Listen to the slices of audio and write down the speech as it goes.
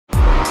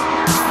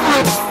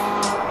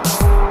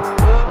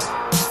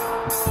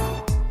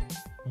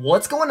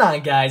What's going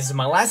on, guys? In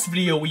my last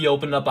video we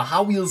opened up a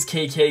Hot Wheels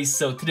K case,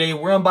 so today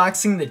we're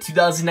unboxing the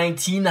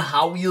 2019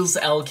 Hot Wheels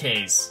L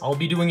case. I'll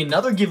be doing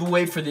another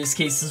giveaway for this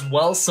case as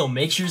well, so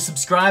make sure you're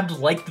subscribed,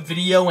 like the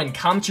video, and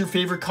comment your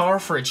favorite car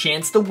for a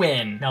chance to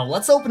win. Now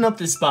let's open up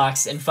this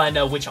box and find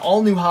out which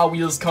all new Hot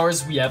Wheels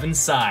cars we have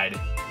inside.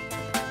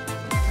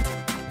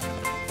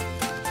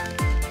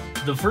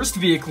 The first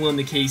vehicle in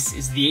the case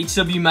is the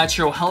HW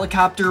Metro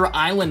Helicopter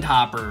Island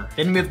Hopper.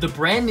 Then we have the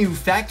brand new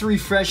factory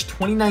fresh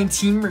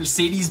 2019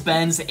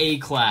 Mercedes-Benz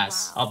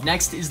A-Class. Up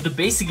next is the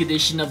basic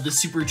edition of the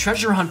super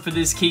treasure hunt for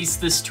this case,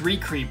 the Street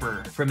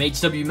Creeper. From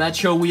HW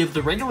Metro, we have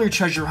the regular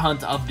treasure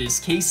hunt of this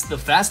case, the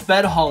Fast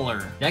Bed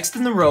Hauler. Next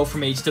in the row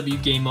from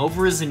HW Game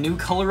Over is a new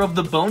color of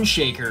the Bone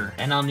Shaker.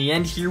 And on the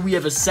end here, we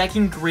have a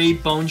second gray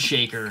Bone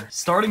Shaker.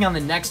 Starting on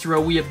the next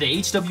row, we have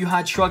the HW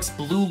Hot Trucks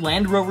Blue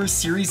Land Rover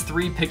Series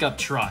 3 pickup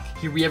truck.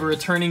 Here we have a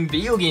returning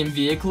video game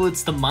vehicle,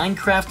 it's the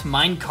Minecraft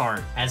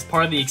Minecart. As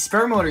part of the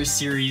Experimotors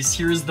series,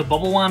 here is the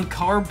Bubble Wand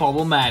car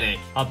Bubble-matic.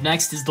 Up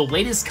next is the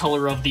latest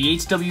color of the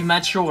HW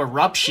Metro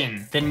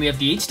Eruption. Then we have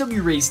the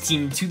HW Race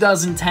Team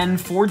 2010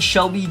 Ford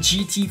Shelby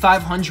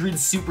GT500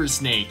 Super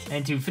Snake.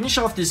 And to finish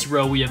off this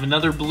row, we have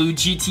another blue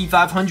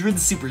GT500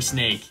 Super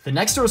Snake. The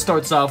next row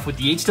starts off with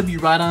the HW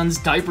Ride-On's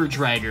Diaper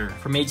Dragger.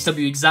 From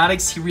HW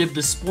Exotics, here we have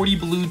the sporty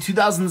blue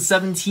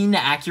 2017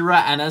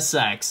 Acura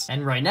NSX.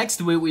 And right next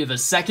to it, we have a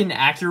second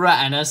Acura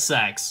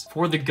NSX.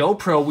 For the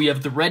GoPro, we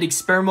have the red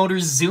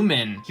Experimotors Zoom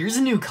In. Here's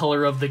a new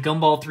color of the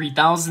Gumball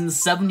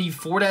 3070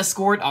 Ford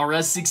Escort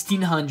RS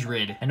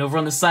 1600. And over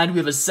on the side, we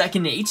have a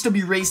second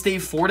HW Race Day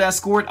Ford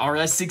Escort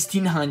RS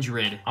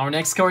 1600. Our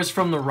next car is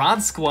from the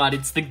Rod Squad,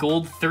 it's the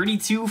Gold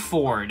 32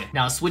 Ford.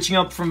 Now switching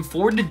up from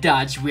Ford to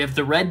Dodge, we have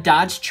the red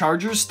Dodge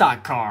Charger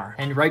stock car.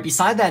 And right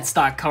beside that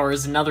stock car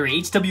is another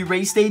HW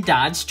Race Day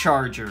Dodge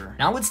Charger.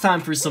 Now it's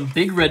time for some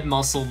big red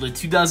muscle, the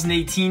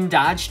 2018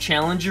 Dodge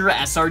Challenger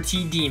SRT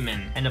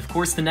Demon. And of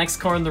course the next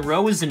car in the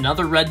row is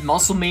another red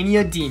Muscle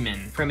Mania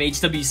Demon. From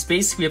HW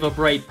Space we have a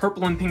bright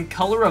purple and pink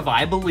color of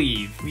I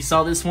Believe. We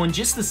saw this one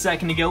just a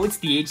second ago, it's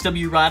the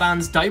HW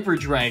Ride-On's Diaper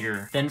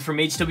Dragger. Then from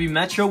HW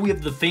Metro we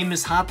have the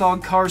famous hot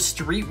dog car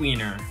Street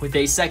Wiener, with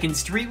a second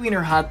Street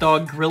Wiener hot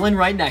dog grilling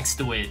right next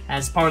to it.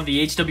 As part of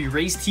the HW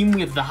Race Team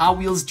we have the Hot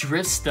Wheels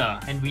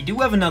Driftsta, and we do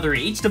have another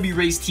HW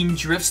Race Team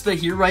Driftsta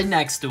here right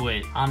next to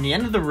it. On the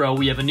end of the row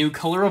we have a new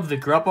color of the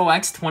Greppo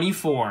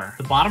X24.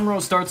 The bottom row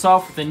starts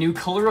off with a new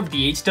color of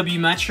the HW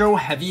Metro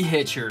Heavy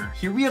Hitcher.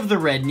 Here we have the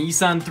red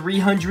Nissan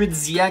 300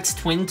 ZX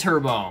Twin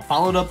Turbo,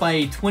 followed up by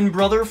a twin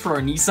brother for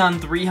our Nissan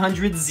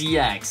 300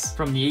 ZX.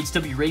 From the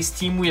HW Race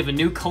Team, we have a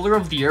new color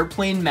of the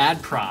Airplane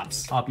Mad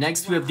Props. Up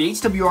next, we have the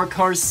HWR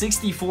Cars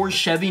 64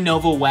 Chevy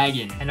Nova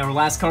Wagon. And our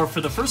last car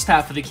for the first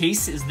half of the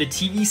case is the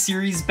TV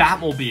series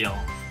Batmobile.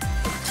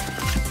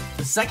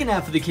 The second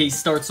half of the case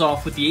starts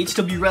off with the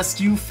HW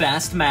Rescue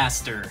Fast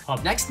Master.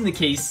 Up next in the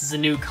case is a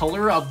new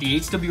color of the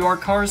HWR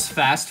Cars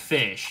Fast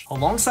Fish.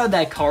 Alongside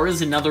that car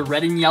is another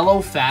red and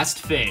yellow Fast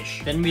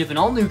Fish. Then we have an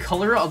all-new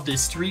color of the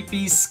Street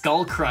Beast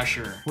Skull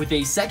Crusher, with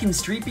a second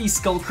Street Beast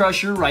Skull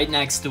Crusher right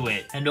next to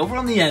it. And over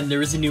on the end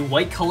there is a new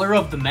white color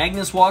of the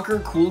Magnus Walker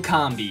Cool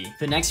Combi.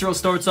 The next row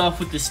starts off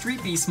with the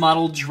Street Beast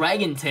model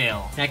Dragon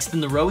Tail. Next in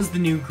the row is the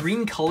new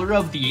green color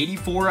of the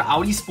 84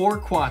 Audi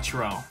Sport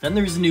Quattro. Then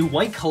there's a new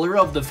white color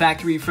of the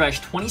Factory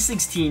Fresh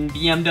 2016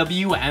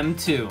 BMW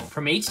M2.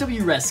 From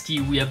HW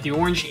Rescue, we have the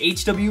orange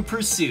HW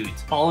Pursuit,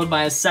 followed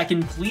by a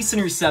second Police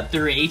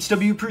Interceptor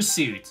HW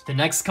Pursuit. The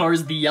next car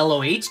is the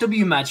yellow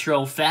HW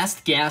Metro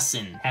Fast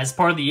Gassin. As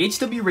part of the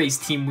HW Race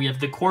Team, we have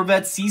the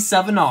Corvette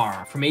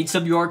C7R. From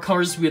HWR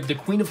Cars, we have the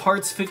Queen of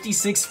Hearts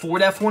 56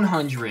 Ford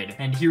F100.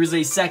 And here's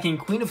a second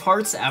Queen of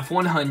Hearts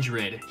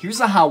F100.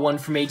 Here's a hot one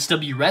from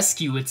HW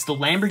Rescue, it's the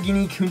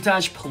Lamborghini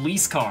Countach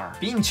Police Car,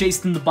 being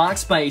chased in the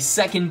box by a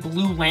second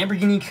blue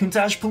Lamborghini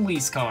Countach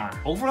police car.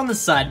 Over on the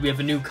side, we have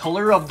a new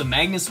color of the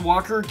Magnus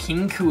Walker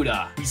King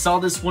Cuda. We saw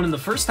this one in the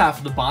first half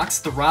of the box,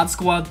 the Rod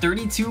Squad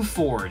 32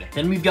 Ford.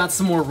 Then we've got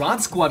some more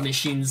Rod Squad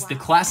machines, the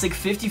classic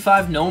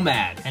 55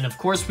 Nomad. And of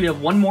course, we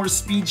have one more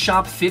Speed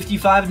Shop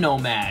 55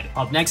 Nomad.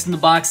 Up next in the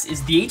box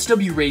is the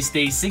HW Race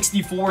Day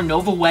 64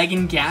 Nova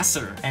Wagon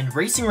Gasser. And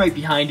racing right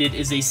behind it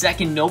is a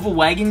second Nova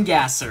Wagon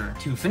Gasser.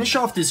 To finish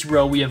off this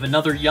row, we have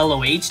another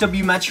yellow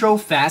HW Metro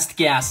Fast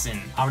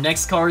Gassin. Our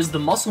next car is the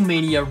Muscle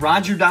Mania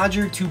Roger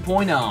Dodger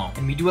 2.0,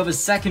 and we do have a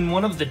second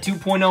one of the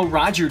 2.0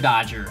 Roger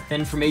Dodger.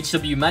 Then from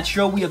HW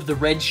Metro, we have the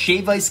red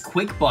Shave Ice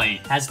Quick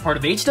Bite. As part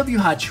of HW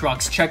Hot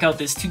Trucks, check out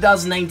this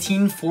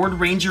 2019 Ford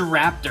Ranger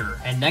Raptor.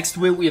 And next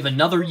to it, we have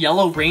another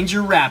yellow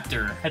Ranger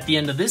Raptor. At the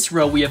end of this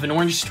row, we have an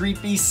orange Street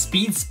Beast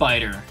Speed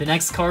Spider. The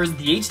next car is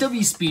the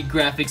HW Speed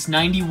Graphics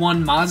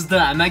 91 Mazda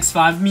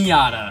MX-5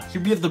 Miata.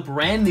 Here we have the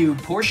brand new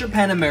Porsche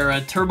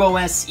Panamera Turbo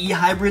S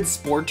E-Hybrid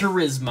Sport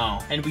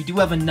Turismo. And we do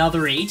have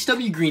another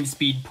HW Green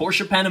Speed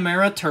Porsche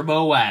Panamera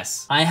Turbo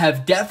OS. I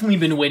have definitely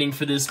been waiting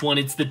for this one.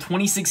 It's the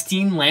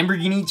 2016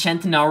 Lamborghini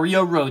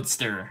Centenario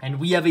Roadster. And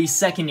we have a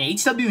second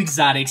HW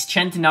Exotics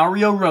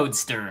Centenario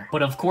Roadster.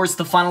 But of course,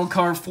 the final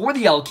car for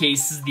the L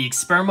case is the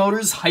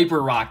Experimotors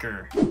Hyper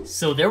Rocker.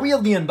 So there we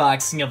have the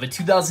unboxing of a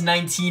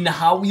 2019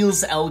 Hot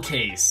Wheels L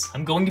case.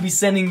 I'm going to be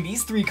sending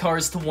these 3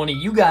 cars to one of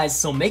you guys,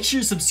 so make sure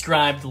you're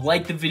subscribed,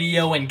 like the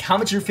video, and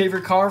comment your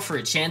favorite car for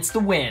a chance to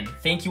win.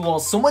 Thank you all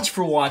so much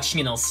for watching,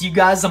 and I'll see you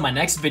guys on my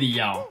next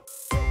video.